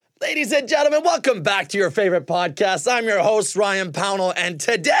Ladies and gentlemen, welcome back to your favorite podcast. I'm your host, Ryan Pownell, and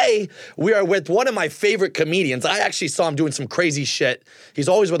today we are with one of my favorite comedians. I actually saw him doing some crazy shit. He's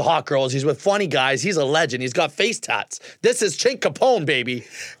always with hot girls. He's with funny guys. He's a legend. He's got face tats. This is Chink Capone, baby.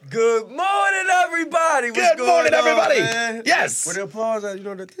 Good morning, everybody. Good morning, everybody. Man? Yes. With the applause, you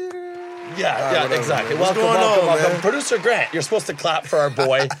know, Yeah, exactly. What's Welcome. man? Producer Grant, you're supposed to clap for our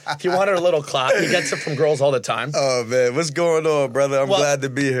boy. If you wanted a little clap, he gets it from girls all the time. Oh, man. What's going on, brother? I'm glad to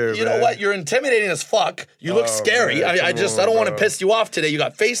be here, You know what? You're intimidating as fuck. You look scary. Man, I don't want to piss you off today. You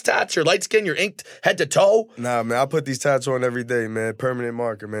got face tats, you're light skin, you're inked head to toe. Nah, man. I put these tats on every day, man. Permanent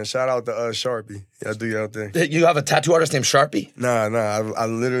marker, man. Shout out to Sharpie. Y'all do y'all thing. You have a tattoo artist named Sharpie? Nah. I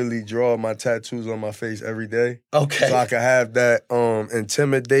literally draw my tattoos on my face every day. Okay. So I can have that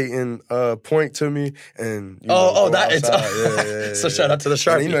intimidating point to me. And So shout out to the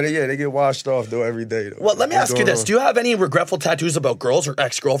Sharpie. And, you know, they get washed off, though, every day, though. Well, let me ask you this. Do you have any regretful tattoos about girls or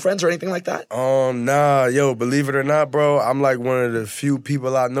ex-girlfriends or anything like that? Nah, yo, believe it or not, bro, I'm like one of the few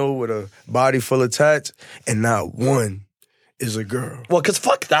people I know with a body full of tats, and not one is a girl. Well, because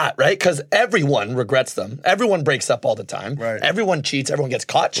fuck that, right? Because everyone regrets them. Everyone breaks up all the time. Right. Everyone cheats. Everyone gets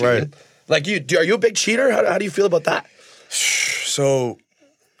caught cheating. Right. Like, are you a big cheater? How do you feel about that? So,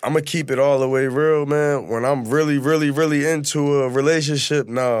 I'm going to keep it all the way real, man. When I'm really, really, really into a relationship,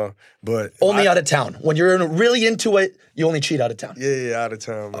 nah. But only out of town. When you're really into it, you only cheat out of town. Yeah, out of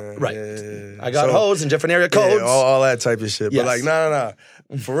town, man. Right. Yeah. I got hoes in different area codes. Yeah, all that type of shit. Yes. But like, nah.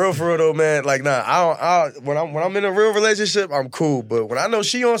 For real though, man. Like, nah. When I'm in a real relationship, I'm cool. But when I know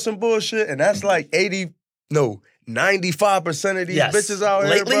she on some bullshit, and that's like 95% of these bitches out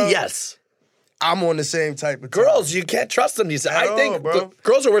here, lately, bro, yes. I'm on the same type of girls. You can't trust them. I think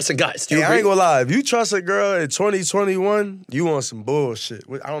girls are worse than guys. Do you agree? I ain't gonna lie. If you trust a girl in 2021, you want some bullshit.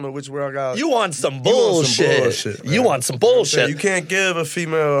 I don't know which word I got. You want some bullshit. You want some bullshit. You can't give a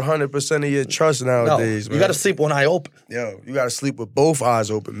female 100% of your trust nowadays, man. You gotta sleep one eye open. Yo, you gotta sleep with both eyes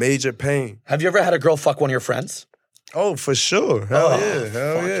open. Major pain. Have you ever had a girl fuck one of your friends? Oh, for sure. Hell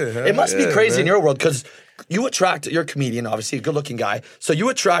yeah. It must be crazy in your world because you're a comedian, obviously, a good-looking guy. So you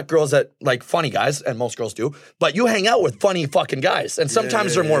attract girls that like funny guys, and most girls do, but you hang out with funny fucking guys. And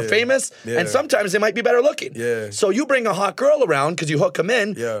sometimes they're more famous, and sometimes they might be better looking. Yeah. So you bring a hot girl around because you hook them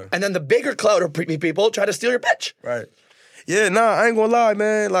in, and then the bigger clout or people try to steal your bitch. Right. Yeah, I ain't gonna lie,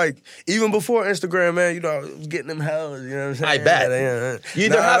 man. Like, even before Instagram, man, you know, I was getting them hells, you know what I'm saying? I bet. You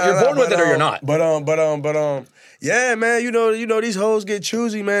either you're born with it or you're not. But yeah, man, you know, these hoes get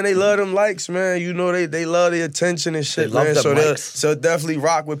choosy, man. They love them likes, man. You know, they love the attention and shit, man. So definitely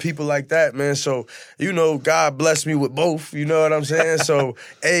rock with people like that, man. So, you know, God bless me with both, you know what I'm saying? So,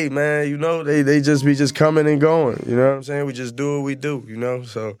 hey, man, you know, they just coming and going, you know what I'm saying? We just do what we do, you know?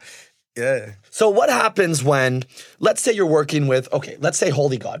 So, yeah. So what happens when, let's say you're working with, let's say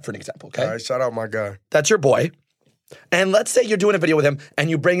Holy God, for an example, okay? All right, shout out my guy. That's your boy. And let's say you're doing a video with him and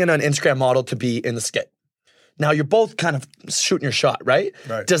you bring in an Instagram model to be in the skit. Now you're both kind of shooting your shot, right?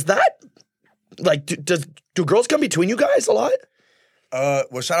 Right. Does that, like, do girls come between you guys a lot?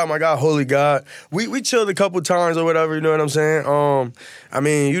 Well, shout out my guy, Holy God. We chilled a couple times or whatever, you know what I'm saying? I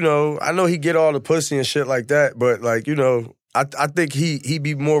mean, you know, I know he get all the pussy and shit like that, but like, you know, I think he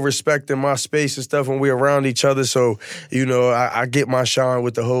be more respecting my space and stuff when we're around each other. So, you know, I get my shine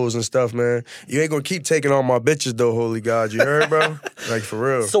with the hoes and stuff, man. You ain't gonna keep taking on my bitches though, Holy God. You heard, bro? Like, for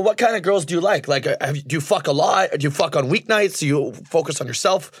real. So what kind of girls do you like? Like, do you fuck a lot? Do you fuck on weeknights? Do you focus on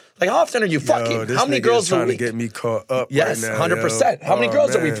yourself? Like, how often are you fucking? This how many girls trying a week? to get me caught up yes, right now, 100%. How many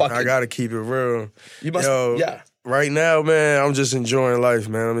girls are we fucking? I gotta keep it real. You must, yeah. Right now, man, I'm just enjoying life,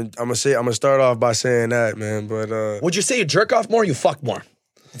 man. I'm gonna start off by saying that, man. But would you say you jerk off more or you fuck more?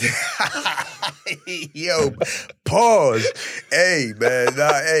 Yo, pause. Hey, man.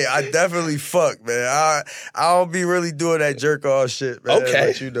 I definitely fuck, man. I don't be really doing that jerk off shit, man. Okay.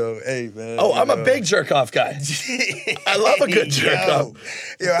 But you know, hey, man. Oh, I'm a big jerk off guy. I love a good jerk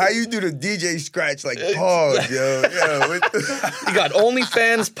off. Yo, how you do the DJ scratch like pause, yo? You got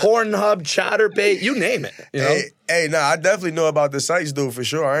OnlyFans, Pornhub, ChatterBait, you name it. You know? Hey, I definitely know about the sites, dude, for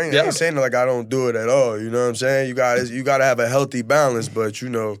sure. I ain't saying like I don't do it at all. You know what I'm saying? You gotta have a healthy balance, but you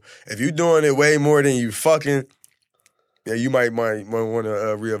know, if you're doing it way more than you fucking, yeah, you might want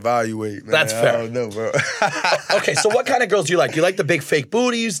to reevaluate, man. That's fair. I don't know, bro. Okay, so what kind of girls do you like? Do you like the big fake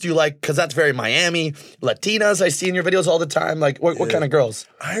booties? Do you like, because that's very Miami, Latinas I see in your videos all the time. Like, what kind of girls?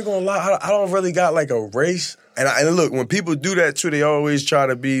 I ain't gonna lie, I don't really got like a race. And look, when people do that too, they always try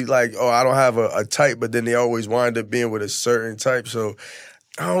to be like, oh, I don't have a type, but then they always wind up being with a certain type. So,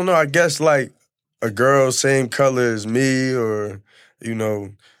 I don't know, I guess like a girl same color as me or, you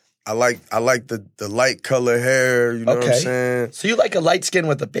know, I like the light color hair. You know what I'm saying? So you like a light skin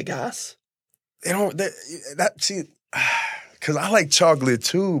with a big ass? You know see. Cause I like chocolate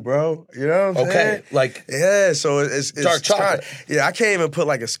too, bro. You know what I'm saying? Like so it's dark chocolate. I can't even put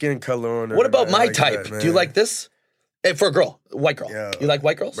like a skin color on it. What about my like type? That, do you like this? Hey, for a girl, white girl. Yeah. You like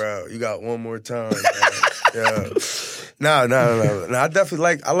white girls? Bro, you got one more time. Yeah. No. I definitely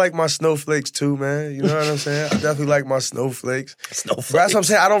like my snowflakes too, man. You know what I'm saying? I definitely like my snowflakes. Snowflakes. But that's what I'm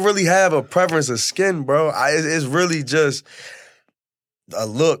saying. I don't really have a preference of skin, bro. It's really just a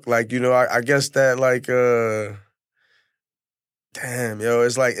look. Like, you know, I guess that like damn, yo,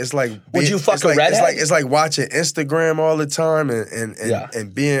 it's like Would you fuck a redhead? It's like watching Instagram all the time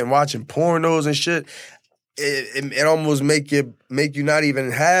and being watching pornos and shit. It almost make you not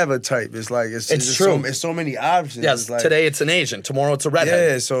even have a type. It's like it's true. It's so many options. Yes, it's like, today it's an Asian, tomorrow it's a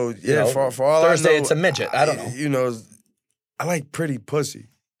redhead. Yeah, so You know, for all Thursday I know, it's a midget. I don't know. You know, I like pretty pussy.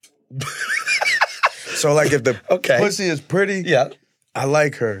 So like if the pussy is pretty, Yeah. I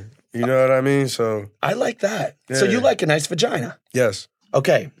like her. You know what I mean? So I like that. So Yeah. you like a nice vagina. yes.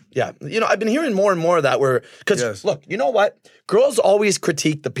 Okay. Yeah. You know, I've been hearing more and more of that because Yes. look, you know what? Girls always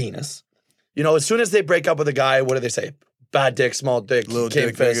critique the penis. You know, as soon as they break up with a guy, what do they say? Bad dick, small dick, Little cane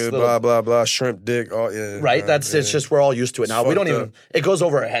dick, fist, nigga, little- blah blah blah, shrimp dick, all right? That's it's just we're all used to it now. We don't fucked even up. it goes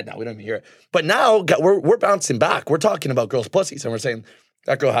over our head now. We don't even hear it. But now we're bouncing back. We're talking about girls' pussies and we're saying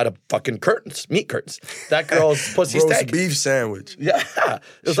that girl had a fucking meat curtains. That girl's pussy roast steak. beef sandwich. Yeah.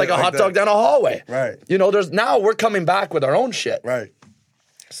 It was Shit like a like hot that. dog down a hallway. Right. You know, now we're coming back with our own shit. Right.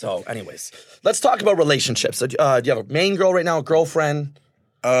 So, anyways, let's talk about relationships. So, do you have a main girl right now, a girlfriend?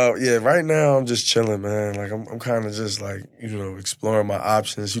 Yeah, right now I'm just chilling, man. Like I'm kind of just like, you know, exploring my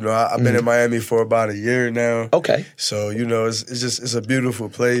options. You know, I've been in Miami for about a year now. Okay. So, you know, it's a beautiful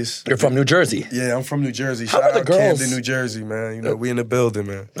place. You're from New Jersey. Yeah, I'm from New Jersey. How Shout are the out girls? Camden, New Jersey, man. You know, we in the building,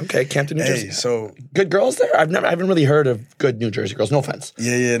 man. Okay, Campton, New Jersey. Hey, so Good girls there? I haven't really heard of good New Jersey girls. No offense.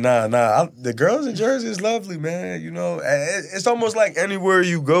 nah. The girls in Jersey is lovely, man. You know, it's almost like anywhere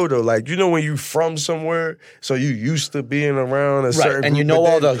you go though. Like, you know, when you from somewhere, so you used to being around a certain and you group, know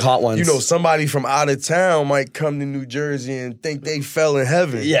but all then, the hot ones. You know, somebody from out of town might come to New Jersey and think they fell in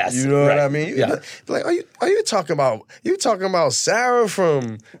heaven. Yes, you know right. what I mean. Yeah. Like, are you talking about Sarah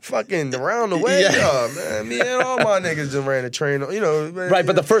from fucking around the way? Yeah. Oh, man, me and all my niggas just ran the train. You know, man, Right,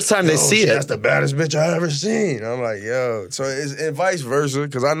 but the first time they see that's it. the baddest bitch I ever seen. I'm like, yo. So it's and vice versa,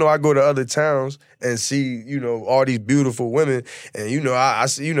 because I know I go to other towns and see, you know, all these beautiful women, and you know, I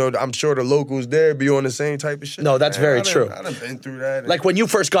see, you know, I'm sure the locals there be on the same type of shit. No, that's very true. I done been through that. Like when you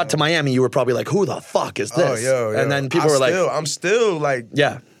first got to Miami, you were probably like, who the fuck is this? Oh, yo. And then people were like, I'm still like,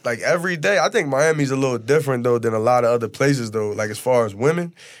 yeah. Like every day, I think Miami's a little different though than a lot of other places though. Like as far as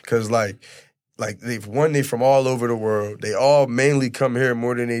women, because like they from all over the world. They all mainly come here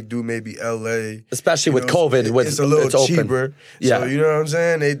more than they do maybe L.A. Especially You with know, COVID, it's a little open. cheaper. Yeah. So you know what I'm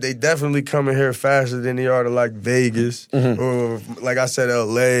saying? They definitely coming here faster than they are to like Vegas or like I said,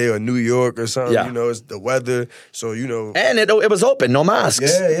 L.A. or New York or something. Yeah. You know, it's the weather. So you know. And it was open, no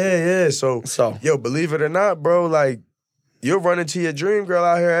masks. Yeah. So So. yo, believe it or not, bro, like you'll run into your dream girl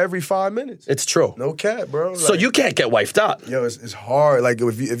out here every 5 minutes. It's true. No cap, bro. So Like, you can't get wifed up. yo, it's hard. Like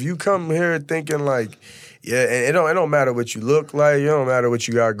if you come here thinking like, yeah, and it don't matter what you look like, it don't matter what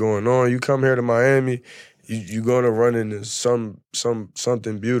you got going on. You come here to Miami, you're gonna run into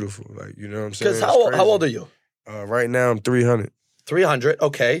something beautiful. Like, you know what I'm saying? Because how old are you? Right now I'm 300. 300,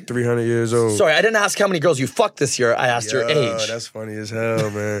 okay. 300 years old. Sorry, I didn't ask how many girls you fucked this year. I asked your age. That's funny as hell,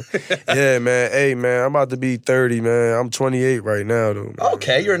 man. Yeah, man. Hey, man, I'm about to be 30, man. I'm 28 right now, though. Man.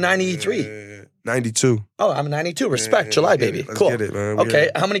 Okay, you're 93. Yeah. 92. Oh, I'm 92. Respect, Yeah, July, let's get baby. it. Let's Cool. get it, man. We Okay, get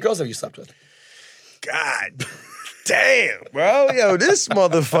it. how many girls have you slept with? God damn, bro. Yo, this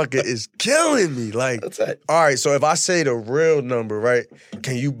motherfucker is killing me. Like, That's it. all right, so if I say the real number, right,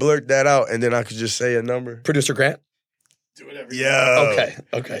 can you blurt that out and then I could just say a number? Producer Grant? Do whatever. Yeah.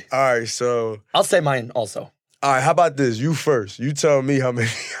 Okay. All right, so, I'll say mine also. all right, how about this? You first. You tell me how many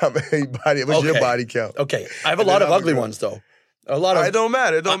body, what's your Okay. body count? Okay, I have a And lot then of I'll ugly go. ones, though. A lot of... It don't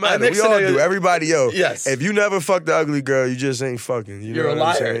matter. It don't I matter. We mix all it in- do. Everybody, yo. Yes. If you never fucked the ugly girl, you just ain't fucking. You You're know a what I'm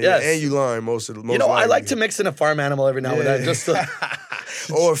liar, saying? yes. And you lying most of the most You know, I like likely. to mix in a farm animal every now and then. Just to,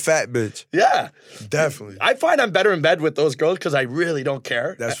 Or a fat bitch. yeah. Definitely. I find I'm better in bed with those girls because I really don't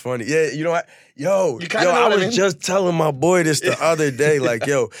care. That's funny. Yeah, you know what? Yo, You kinda know I what I was mean? just telling my boy this the other day. Like,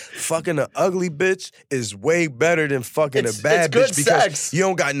 yo, fucking an ugly bitch is way better than fucking It's a bad good bitch because sex. you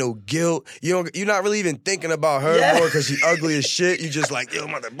don't got no guilt. You're not really even thinking about her Yeah. more because she ugly as shit. You just like, yo,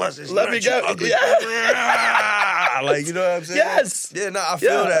 mother bust this. Let me nut, you go. ugly. Yeah. Like, you know what I'm saying? Yes. Yeah, no, I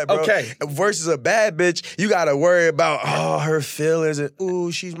feel Yeah, that, bro. okay. Versus a bad bitch, you gotta worry about her feelings. And,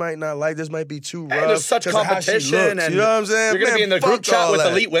 ooh, she might not like this, might be too rough. And there's such 'cause of how she competition, looks, and you know what I'm saying? you're gonna be in the group fuck chat all with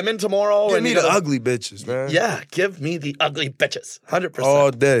that. elite women tomorrow. Give and me you the gotta- ugly bitches, man. Yeah, give me the ugly bitches. 100%.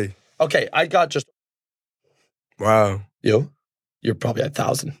 All day. Okay, I got just Wow. you. You're probably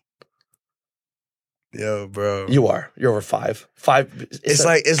 1,000. Yo, bro. You're over 5. 5.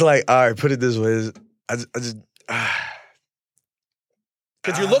 It's like, all right, put it this way. I just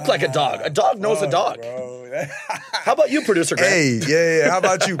because you look like a dog. A dog knows a dog. Bro. How about you, producer Greg? Hey, yeah. How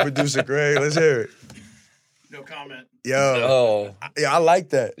about you, producer Greg? Let's hear it. No comment. Yo. Oh, Yeah, I like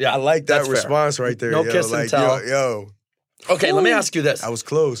that. Yeah, I like that that's fair. response right there. No yo. kiss and like, tell. Yo. okay. Let me ask you this: I was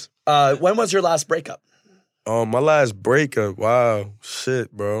close. when was your last breakup? My last breakup. Wow.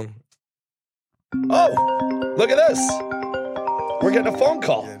 Shit, bro. Oh, look at this. We're getting a phone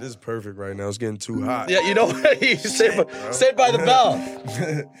call. Yeah, this is perfect right now. It's getting too hot. Yeah, you know what? Saved by the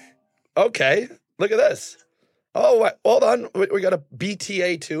bell. Okay, look at this. Oh, wait, hold on. We got a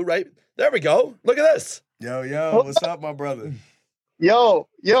BTA too, right? There we go. Look at this. Yo, what's up, my brother? Yo,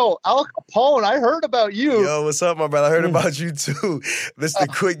 Al Capone, I heard about you. Yo, what's up, my brother? I heard about you too, Mr.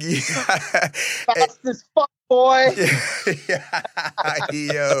 Quickie. Fast as fuck, boy.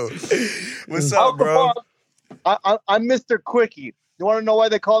 Yo, what's Al up, bro? Capone, I'm Mr. Quickie. You want to know why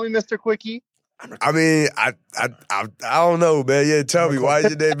they call me Mr. Quickie? I mean, I don't know, man. Yeah, tell me, why is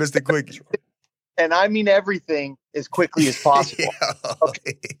your name Mr. Quickie? And I mean everything as quickly as possible. Yo.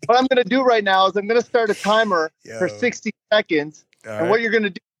 Okay. What I'm going to do right now is I'm going to start a timer for Yo. 60 seconds. All And right. what you're going to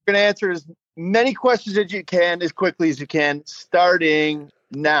do, you're going to answer as many questions as you can, as quickly as you can, starting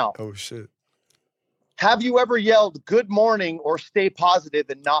now. Oh, shit. Have you ever yelled good morning or stay positive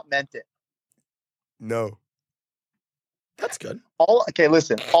and not meant it? No. That's good. Okay,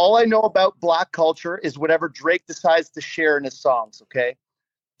 listen. All I know about black culture is whatever Drake decides to share in his songs, okay?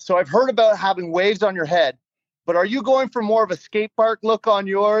 So I've heard about having waves on your head, but are you going for more of a skate park look on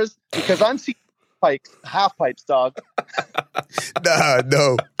yours? Because I'm seeing half pipes, dog. Nah,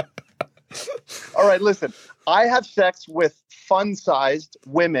 no. All right, listen. I have sex with fun-sized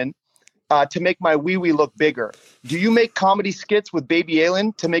women to make my wee-wee look bigger. Do you make comedy skits with Baby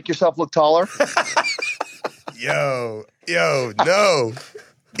Alien to make yourself look taller? Yo, no.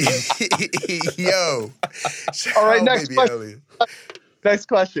 Yo. All right, Shout out next Baby question. Elliot. Next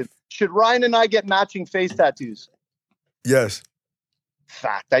question. Should Ryan and I get matching face tattoos? Yes.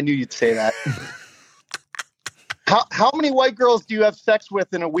 Fact. I knew you'd say that. How many white girls do you have sex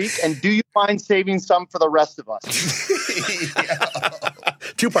with in a week? And do you mind saving some for the rest of us?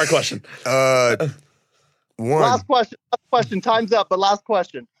 2-part question. One. Last question. Time's up, but last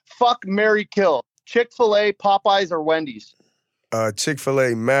question. Fuck, marry, kill. Chick-fil-A, Popeyes, or Wendy's?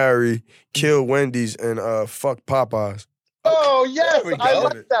 Chick-fil-A, marry, kill Wendy's, and fuck Popeyes. Oh, yes. There we I go.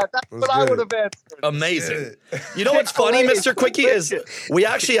 like that. That's Let's what I get would it. have answered. Amazing. You know what's funny, Chick-fil-A Mr. Quickie, is delicious. we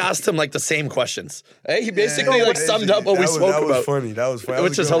actually asked him like the same questions. Hey, he basically Yeah, like summed up what we spoke that about. was funny. That was funny. That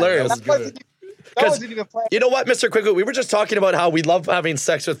Which was a is good one. hilarious. That was good. That wasn't even planned. You know what, Mr. Quickie? We were just talking about how we love having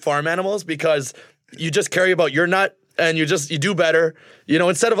sex with farm animals because you just care about your nut and you do better. You know,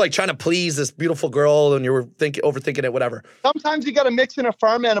 instead of like trying to please this beautiful girl and you were overthinking it, whatever. Sometimes you got to mix in a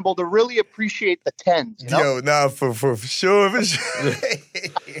farm animal to really appreciate the tens, you know? Yo, nah, for sure. For sure.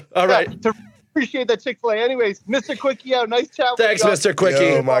 All right. To appreciate that Chick-fil-A. Anyways, Mr. Quickie out. Nice chat with Thanks, you. Mr.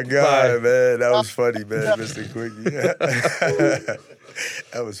 Quickie. Oh my God, Bye. man. That was funny, man, Mr. Quickie.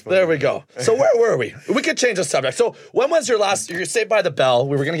 That was funny. There we go. So where were we? We could change the subject. So when was your last, you're Saved by the Bell.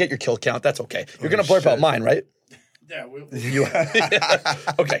 We were going to get your kill count. That's okay. You're going to blurb out mine, right? Yeah,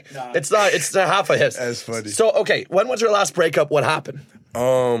 Okay. It's half of his. That's funny. So, okay. When was your last breakup? What happened?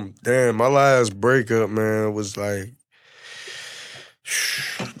 Damn, my last breakup, man, was like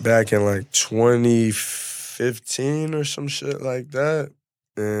back in like 2015 or some shit like that.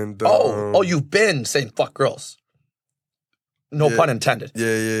 And You've been saying fuck girls. No Yeah. pun intended.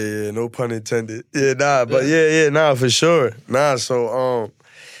 Yeah, no pun intended. Yeah, nah, but nah, for sure. Nah, so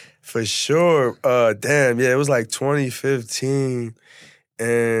for sure, damn, yeah, it was like 2015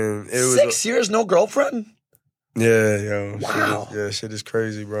 and it was 6 years, no girlfriend? Yeah, yo. Wow. Shit is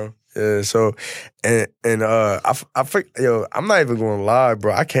crazy, bro. Yeah, so I I'm not even gonna lie,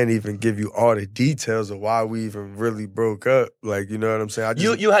 bro. I can't even give you all the details of why we even really broke up. Like, you know what I'm saying? I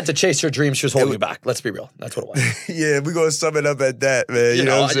just, You had to chase your dreams. She was holding you back. Let's be real. That's what it was. yeah, we gonna sum it up at that, man. You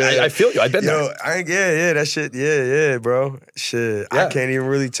know what I'm saying? I feel you. I've been Yo, there. that shit, yeah, bro. Shit, Yeah. I can't even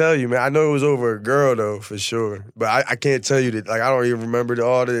really tell you, man. I know it was over a girl though, for sure. But I can't tell you that. Like, I don't even remember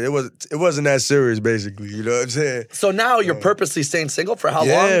it wasn't that serious, basically. You know what I'm saying? So now you're purposely staying single for how long?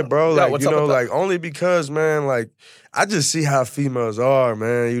 Yeah, bro. bro. Yeah, Like, what's you up know, with that? like only because, man, like I just see how females are,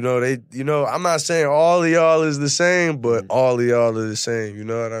 man. I'm not saying all of y'all is the same, but all of y'all are the same. You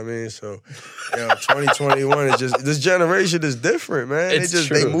know what I mean? So, 2021 is just this generation is different, man. It's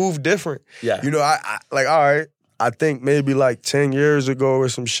they true. move different. Yeah. You know, I like all right. I think maybe like 10 years ago or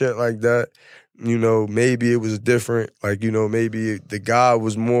some shit like that. Maybe it was different. Like, maybe the guy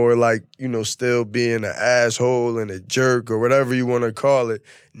was more like, still being an asshole and a jerk or whatever you want to call it.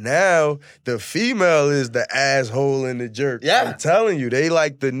 Now, the female is the asshole and the jerk. Yeah. I'm telling you, they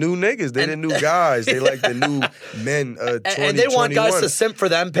like the new niggas. They the new guys. They like the new men. And they want guys to simp for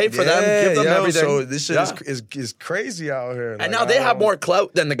them, pay for them, give them everything. So this shit is crazy out here. And now they have more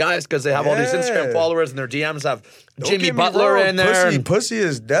clout than the guys because they have all these Instagram followers and their DMs have Jimmy Butler in there. Pussy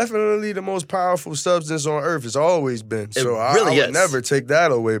is definitely the most powerful substance on earth. It's always been. So I would never take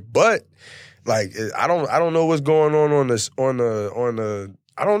that away. But like, I don't know what's going on this on the.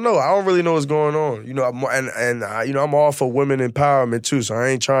 I don't know. I don't really know what's going on. I'm all for women empowerment too. So I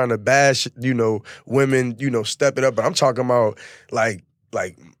ain't trying to bash women stepping up. But I'm talking about like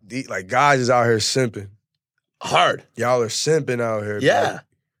guys is out here simping hard. Y'all are simping out here. Yeah. Bro.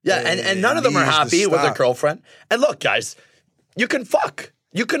 Yeah, and none of them are happy with their girlfriend. And look, guys, you can fuck.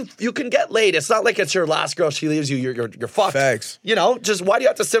 You can get laid. It's not like it's your last girl. She leaves you. You're fucked. Facts. Just why do you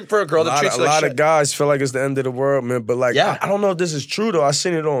have to simp for a girl that treats you like shit? A lot of guys feel like it's the end of the world, man. But like, I don't know if this is true though. I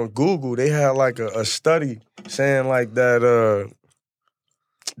seen it on Google. They had like a study saying like that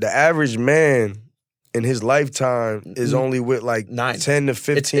the average man in his lifetime is only with like 10 to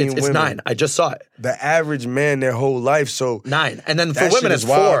 15 women. It's 9. I just saw it. The average man their whole life. So 9. And then for women it's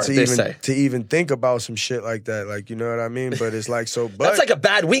 4, they say. To even think about some shit like that. Like, you know what I mean? But it's like so. But that's like a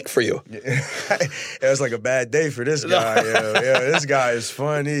bad week for you. It was like a bad day for this guy. This guy is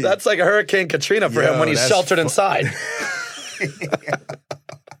funny. That's like a Hurricane Katrina for him when he's sheltered inside.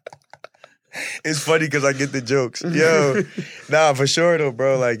 It's funny because I get the jokes. Yo, nah, for sure though,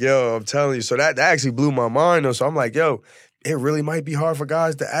 bro. Like, yo, I'm telling you. So that actually blew my mind though. So I'm like, yo, it really might be hard for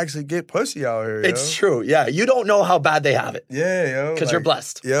guys to actually get pussy out here. It's true. Yeah. You don't know how bad they have it. Yeah, yo. Because you're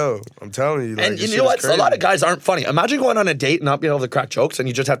blessed. Yo, I'm telling you. Like, and you know what? A lot of guys aren't funny. Imagine going on a date and not being able to crack jokes and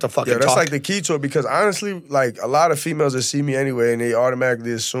you just have to fucking that's talk. like the key to it because honestly, like a lot of females that see me anyway and they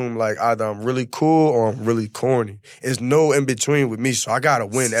automatically assume like either I'm really cool or I'm really corny. It's no in between with me, so I gotta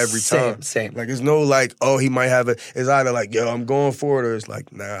win every time. Same. Like it's no like, oh, he might have it. It's either like, yo, I'm going for it or it's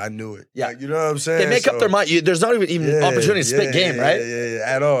like, nah, I knew it. Yeah. Like, you know what I'm saying? They make up their mind. There's not even opportunity to spit game, right? Yeah,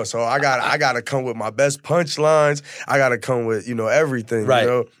 at all. So I gotta come with my best punchlines. I gotta come with, everything,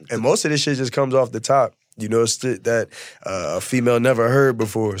 right. And most of this shit just comes off the top. It's that a female never heard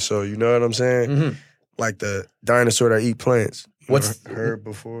before. So you know what I'm saying? Mm-hmm. Like the dinosaur that eat plants. What's heard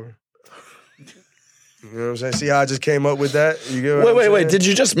before? You know what I'm saying? See how I just came up with that? You get what Wait. Did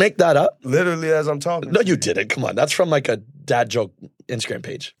you just make that up? Literally as I'm talking. No, you didn't. Come on. That's from like a dad joke Instagram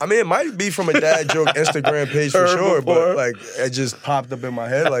page. I mean, it might be from a dad joke Instagram page for sure, but like it just popped up in my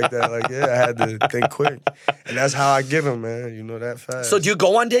head like that. Like, I had to think quick. And that's how I give them, man. You know that fast. So do you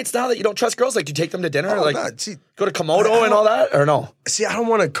go on dates now that you don't trust girls? Like, do you take them to dinner? Oh, like, God, see, go to Komodo and all that? Or no? See, I don't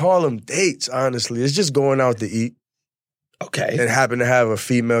want to call them dates, honestly. It's just going out to eat. Okay. And happen to have a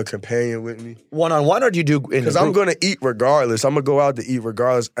female companion with me. One-on-one, or do you do in Because I'm going to eat regardless. I'm going to go out to eat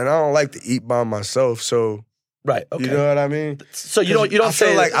regardless. And I don't like to eat by myself, so... Right, okay. You know what I mean? So you don't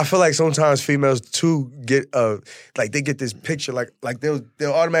say... I feel like sometimes females, too, get... like, they get this picture, like they'll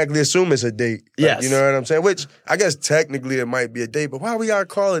automatically assume it's a date. Like, yes. You know what I'm saying? Which, I guess, technically, it might be a date, but why we gotta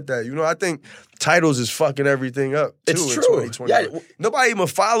call it that? I think... Titles is fucking everything up, too, it's in true. 2020. Yeah. Nobody even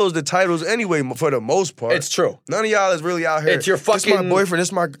follows the titles anyway, for the most part. It's true. None of y'all is really out here. It's your fucking... This my boyfriend,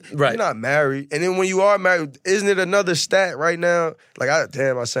 this my... Right. You're not married. And then when you are married, isn't it another stat right now? Like,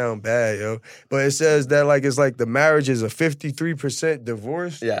 I sound bad, yo. But it says that, like, it's like the marriage is a 53%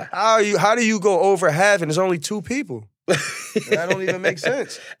 divorce. Yeah. How do you go over half and it's only 2 people? That don't even make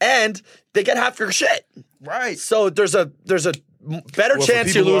sense. And they get half your shit. Right. So there's a better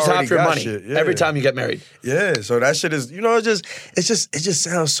chance you lose half your money every time you get married. Yeah, so that shit is, it just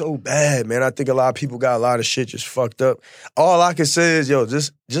sounds so bad, man. I think a lot of people got a lot of shit just fucked up. All I can say is, yo,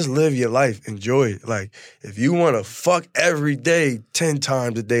 just live your life, enjoy it. Like, if you want to fuck every day 10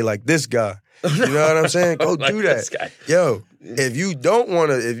 times a day like this guy, you know what I'm saying? Go like do that. This guy. Yo, if you don't want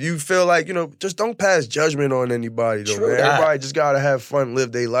to, if you feel like, just don't pass judgment on anybody, though, True man. that. Everybody just got to have fun,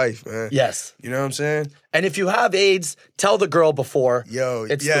 live their life, man. Yes. You know what I'm saying? And if you have AIDS, tell the girl before. Yo,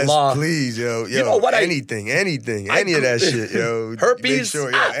 it's yes, the law. Please, yo. You know what? Anything, any of that shit, yo. Herpes? Make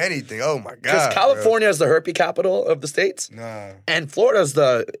sure, anything. Oh, my God. Because California is the herpes capital of the states. Nah. And Florida is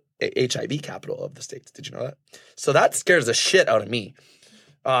the HIV capital of the states. Did you know that? So that scares the shit out of me.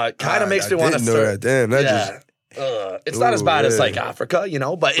 Kind of makes me want to know start. that. Damn, that Yeah. just. It's not as bad as yeah. like Africa, you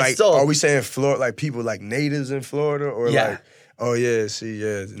know, but it's Like, still. are we saying Florida, like people like natives in Florida, or Yeah. like? Oh yeah, see,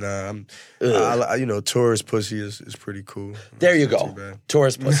 yeah, nah, you know, tourist pussy is pretty cool. There you It's not go. too bad.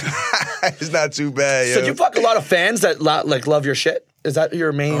 Tourist pussy. It's not too bad. So yo. do you fuck a lot of fans that like love your shit? Is that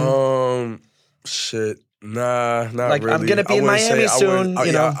your main? Shit. Nah, not Like, really. I'm gonna be I in wouldn't Miami say- I soon, wouldn't- you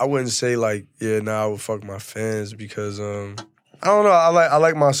yeah, know? I wouldn't say like, I would fuck my fans because I don't know. I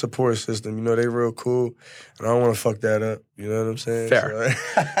like my support system. You know, they real cool, and I don't want to fuck that up. You know what I'm saying? Fair.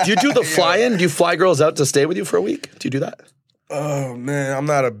 So, Do you do the fly-in? Do you fly girls out to stay with you for a week? Do you do that? oh man, I'm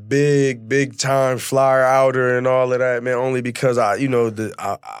not a big time flyer outer and all of that, man. Only because I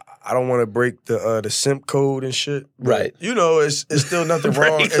don't want to break the simp code and shit. But, Right. You know, it's still nothing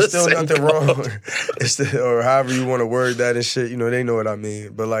wrong. Break the It's still simp nothing wrong. It's still, or however you want to word that and shit. You know, they know what I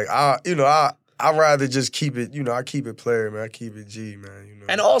mean. But like I'd rather just keep it. You know, I keep it player, man. I keep it G, man. You know.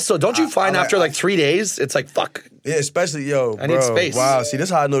 And also, don't you find I after like 3 days, it's like, fuck. Yeah, especially, yo, I bro. need space. Wow, see, this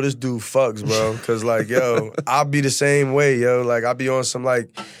how I know this dude fucks, bro. Cause like, yo, I'll be the same way, yo. Like, I'll be on some like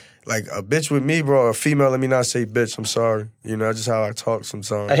a bitch with me, bro. A female, let me not say bitch. I'm sorry. You know, that's just how I talk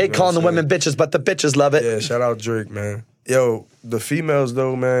sometimes. I hate you know calling the what I'm women bitches, but the bitches love it. saying? Yeah, shout out Drake, man. Yo, the females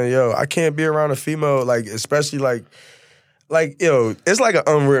though, man. Yo, I can't be around a female like, especially like, yo, it's like an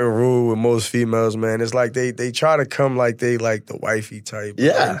unwritten rule with most females, man. It's like they try to come like they like the wifey type.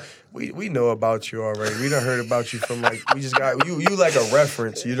 Yeah. Like, we know about you already. We done heard about you from like we just got you like a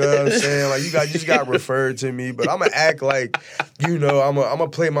reference. You know what I'm saying? Like you just got referred to me, but I'm gonna act like I'm gonna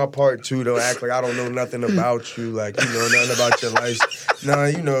play my part too. Don't act like I don't know nothing about you. Like you know nothing about your life. Nah,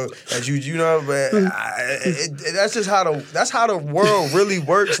 you know that you know, but that's how the world really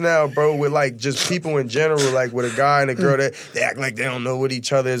works now, bro. With like just people in general, like with a guy and a girl that they act like they don't know what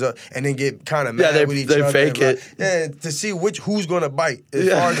each other is, and then get kind of mad with each they other. fake and, it. yeah, to see who's gonna bite. As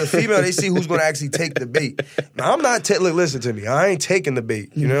far as the female, they see who's gonna actually take the bait. Now I'm not. Look, listen to me. I ain't taking the bait.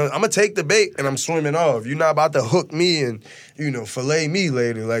 You know, I'm gonna take the bait and I'm swimming off. You're not about to hook me and fillet me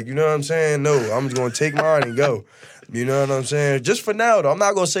later. Like you know what I'm saying? No, I'm just gonna take mine and go. You know what I'm saying? Just for now, though. I'm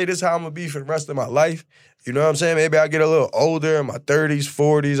not gonna say this how I'm gonna be for the rest of my life. You know what I'm saying? Maybe I get a little older in my 30s,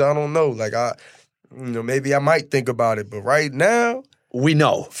 40s. I don't know. Like maybe I might think about it. But right now, We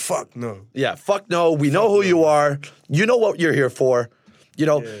know. fuck no. Yeah, fuck no. We know who you are. You know what you're here for. You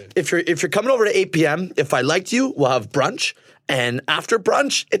know, if you're coming over to 8 p.m., if I liked you, we'll have brunch. And after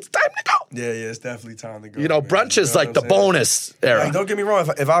brunch, it's time to go. Yeah, it's definitely time to go. You know, man. brunch You is know like what the I'm saying? bonus era. Like, don't get me wrong.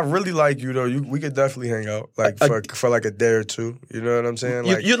 If I really like you, though, we could definitely hang out, like for like a day or two. You know what I'm saying?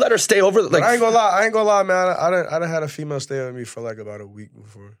 Like, you let her stay over. but Like I ain't gonna lie, man. I done had a female stay with me for like about a week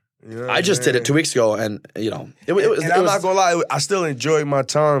before. You know what I I'm just did saying? it 2 weeks ago, and it was. And I'm not gonna lie, I still enjoyed my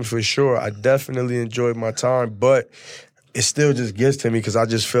time for sure. I definitely enjoyed my time, but it still just gets to me because I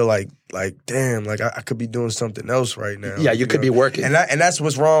just feel like damn, like I could be doing something else right now. Yeah, you could be working. and that's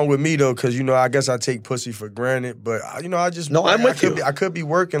what's wrong with me though, because I guess I take pussy for granted, but I just No, I'm with you. I could be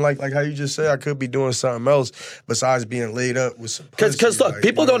working like how you just said. I could be doing something else besides being laid up with some. Because look, like,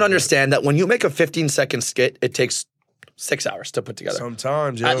 people you know, don't understand that when you make a 15-second skit, it takes 6 hours to put together.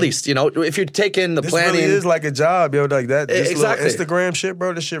 Sometimes, yo. At least, if you're taking the This planning. really is like a job, yo. Like that, this Exactly. little Instagram shit,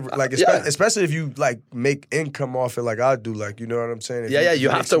 bro. This shit, like, yeah. especially if you like make income off it, like I do. Like, you know what I'm saying? If Yeah, you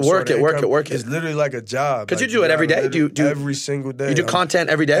make have to some work sort of it, work income, it, work it. It's literally like a job. 'Cause you Like, do it every gotta day? Do you literally- do- every single day? you do content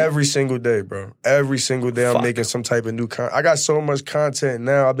every day? Every single day, bro. Every single day, I'm Fuck. making some type of new content. I got so much content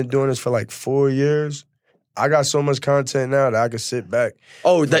now. I've been doing this for like 4 years. I got so much content now that I can sit back.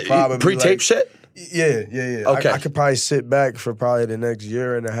 Oh, for that probably, pre-tape like- shit? Yeah. Okay. I could probably sit back for probably the next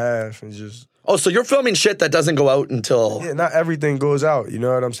year and a half and just. Oh, so you're filming shit that doesn't go out until. Yeah, not everything goes out. You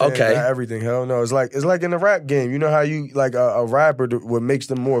know what I'm saying? Okay. Not everything. Hell no. It's like in the rap game. You know how you like a rapper? What makes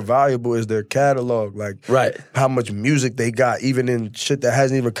them more valuable is their catalog. Like Right. how much music they got, even in shit that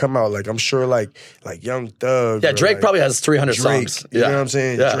hasn't even come out. Like I'm sure, like Young Thug. Yeah, or, Drake like, probably has 300 Drake. songs. You know what I'm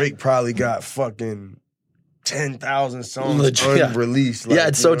saying? Yeah. Drake probably got fucking 10,000 songs Legit, yeah. unreleased. Yeah,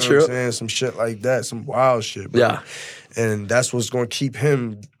 it's so you know true. What I'm saying? Some shit like that, some wild shit. Bro. Yeah. And that's what's going to keep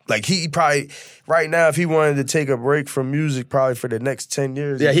him. Like he probably right now, if he wanted to take a break from music, probably for the next 10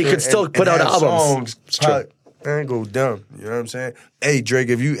 years. Yeah, he could still put out have albums. Songs, It's true. probably, man, go dumb. You know what I'm saying? Hey Drake,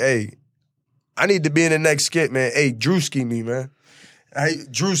 I need to be in the next skit, man. Hey, Drewski me, man. Hey,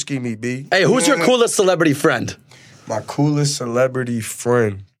 Drewski me, B. Hey, who's your coolest celebrity friend? My coolest celebrity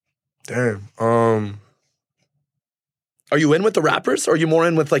friend. Damn. Are you in with the rappers, or are you more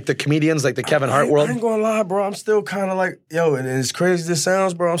in with like the comedians, like the Kevin Hart world? I ain't gonna lie, bro. I'm still kind of like, yo, and as crazy as this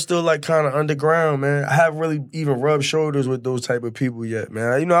sounds, bro, I'm still like kind of underground, man. I haven't really even rubbed shoulders with those type of people yet,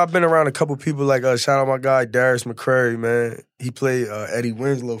 man. You know, I've been around a couple people like, shout out my guy, Darius McCrary, man. He played Eddie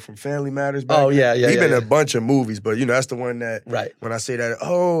Winslow from Family Matters back then. Yeah. He been in yeah. a bunch of movies, but, you know, that's the one that, Right. when I say that,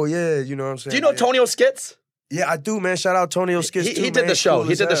 oh, yeah, you know what I'm saying? Do you know Tonio Skits? Yeah, I do, man. Shout out Tonio Skits, too, He did man. the show. Cool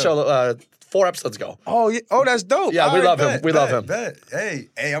He as did the hell. show 4 episodes ago. Oh, yeah. Oh, that's dope. Yeah, All we right, love him. bet, We love bet, him. bet.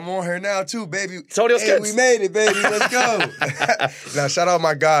 Hey, I'm on here now, too, baby. Tonio Hey, Skits. we made it, baby. Let's go. Now, shout out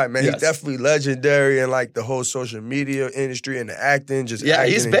my guy, man. Yes. He's definitely legendary in, like, the whole social media industry and the acting, just Yeah,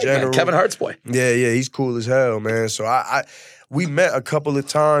 acting he's in big, general. man. Kevin Hart's boy. Yeah, he's cool as hell, man. So we met a couple of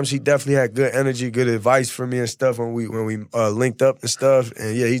times. He definitely had good energy, good advice for me and stuff when we linked up and stuff.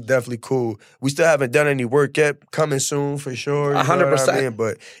 And yeah, he's definitely cool. We still haven't done any work yet. Coming soon for sure. You know 100%. what I mean?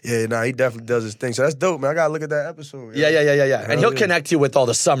 But yeah, he definitely does his thing. So that's dope, man. I gotta look at that episode. Yeah. And he'll yeah. connect you with all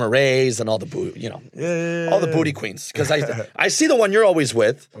the Summer Rays and all the all the booty queens. Because I see the one you're always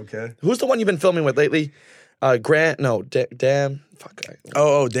with. Okay. Who's the one you've been filming with lately? Grant? No, damn. Fuck.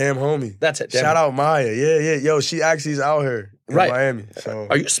 Oh, damn homie. That's it. Damn. Shout out Maya. Yeah. Yo, she actually is out here in Right. Miami. So.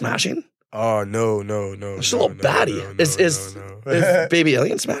 Are you smashing? Oh no. She's a little baddie. Is Baby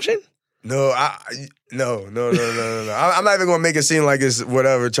Alien smashing? No. I'm not even gonna make it seem like it's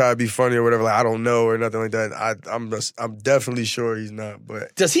whatever, try to be funny or whatever. Like I don't know or nothing like that. I'm definitely sure he's not.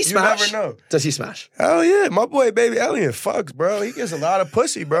 But Does he smash? You never know. Does he smash? Hell yeah, my boy Baby Alien fucks, bro. He gets a lot of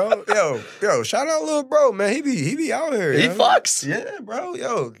pussy, bro. Yo, shout out little bro, man. He be out here. He yo. fucks? Yeah, bro.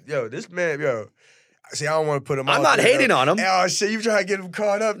 Yo, this man, yo. See, I don't want to put him. I'm out not there, hating though. on him. Oh shit, you trying to get him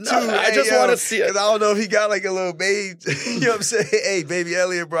caught up too? I just wanna see it. Because I don't know if he got like a little babe. You know what I'm saying? Hey, Baby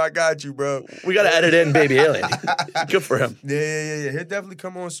Elliot, bro, I got you, bro. We got to edit in Baby Alien. Good for him. Yeah. He'll definitely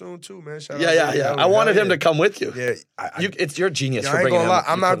come on soon too, man. Shout out Yeah. Baby Elliot. I wanted Hell him to come with you. Yeah, It's your genius I for ain't bringing gonna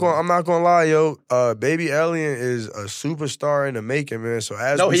him. lie. I'm not gonna lie, yo. Baby Alien is a superstar in the making, man. So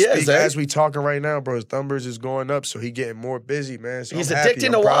as we he speak, is, eh? as we talking right now, bro, his numbers is going up, so he getting more busy, man. So He's I'm happy. addicting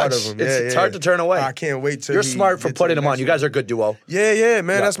I'm to proud watch. of him. It's hard to turn away. I can't wait till You're he smart for get to putting the him on. next You one. guys are a good duo. Yeah,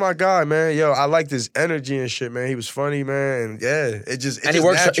 man. Yeah. That's my guy, man. Yo, I liked his energy and shit, man. He was funny, man. And yeah, it just And he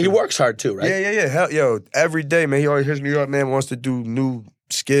works hard too, right? Yeah. Hell, yo, every day, man. He always hits me up, man. Wants to do new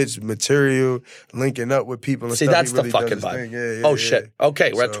skits, material, linking up with people and See, stuff. that's He really the fucking does his vibe. thing. Oh, shit.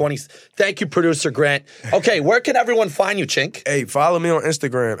 Okay, we're at So- 20. Thank you, producer Grant. Okay, where can everyone find you, Chink? Hey, follow me on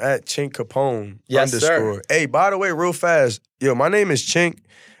Instagram at Chink Capone Yes, _. Hey, by the way, real fast, yo, my name is Chink.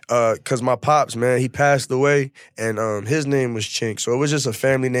 Cause my pops, man, he passed away, and his name was Chink. So it was just a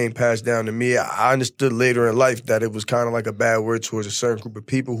family name passed down to me. I understood later in life that it was kind of like a bad word towards a certain group of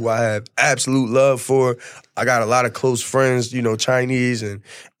people who I have absolute love for. I got a lot of close friends, you know, Chinese and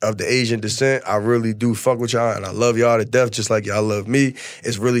of the Asian descent. I really do fuck with y'all, and I love y'all to death, just like y'all love me.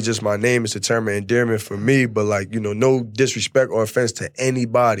 It's really just my name. It's a term of endearment for me, but like, you know, no disrespect or offense to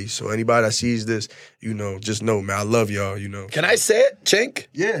anybody. So anybody that sees this, you know, just know, man, I love y'all, you know. Can I say it, Chink?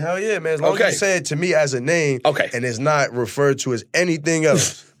 Yeah, hell yeah, man. As long Okay. as you say it to me as a name, Okay. and it's not referred to as anything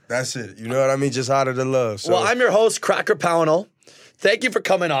else. That's it. You know what I mean? Just out of the love. So. Well, I'm your host, Cracker Pownell. Thank you for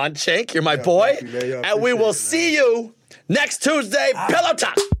coming on, Chink. You're my boy. thank you, man. Yo, I And we appreciate will it, man. see you next Tuesday. Pillow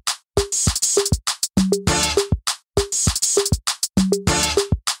Talk.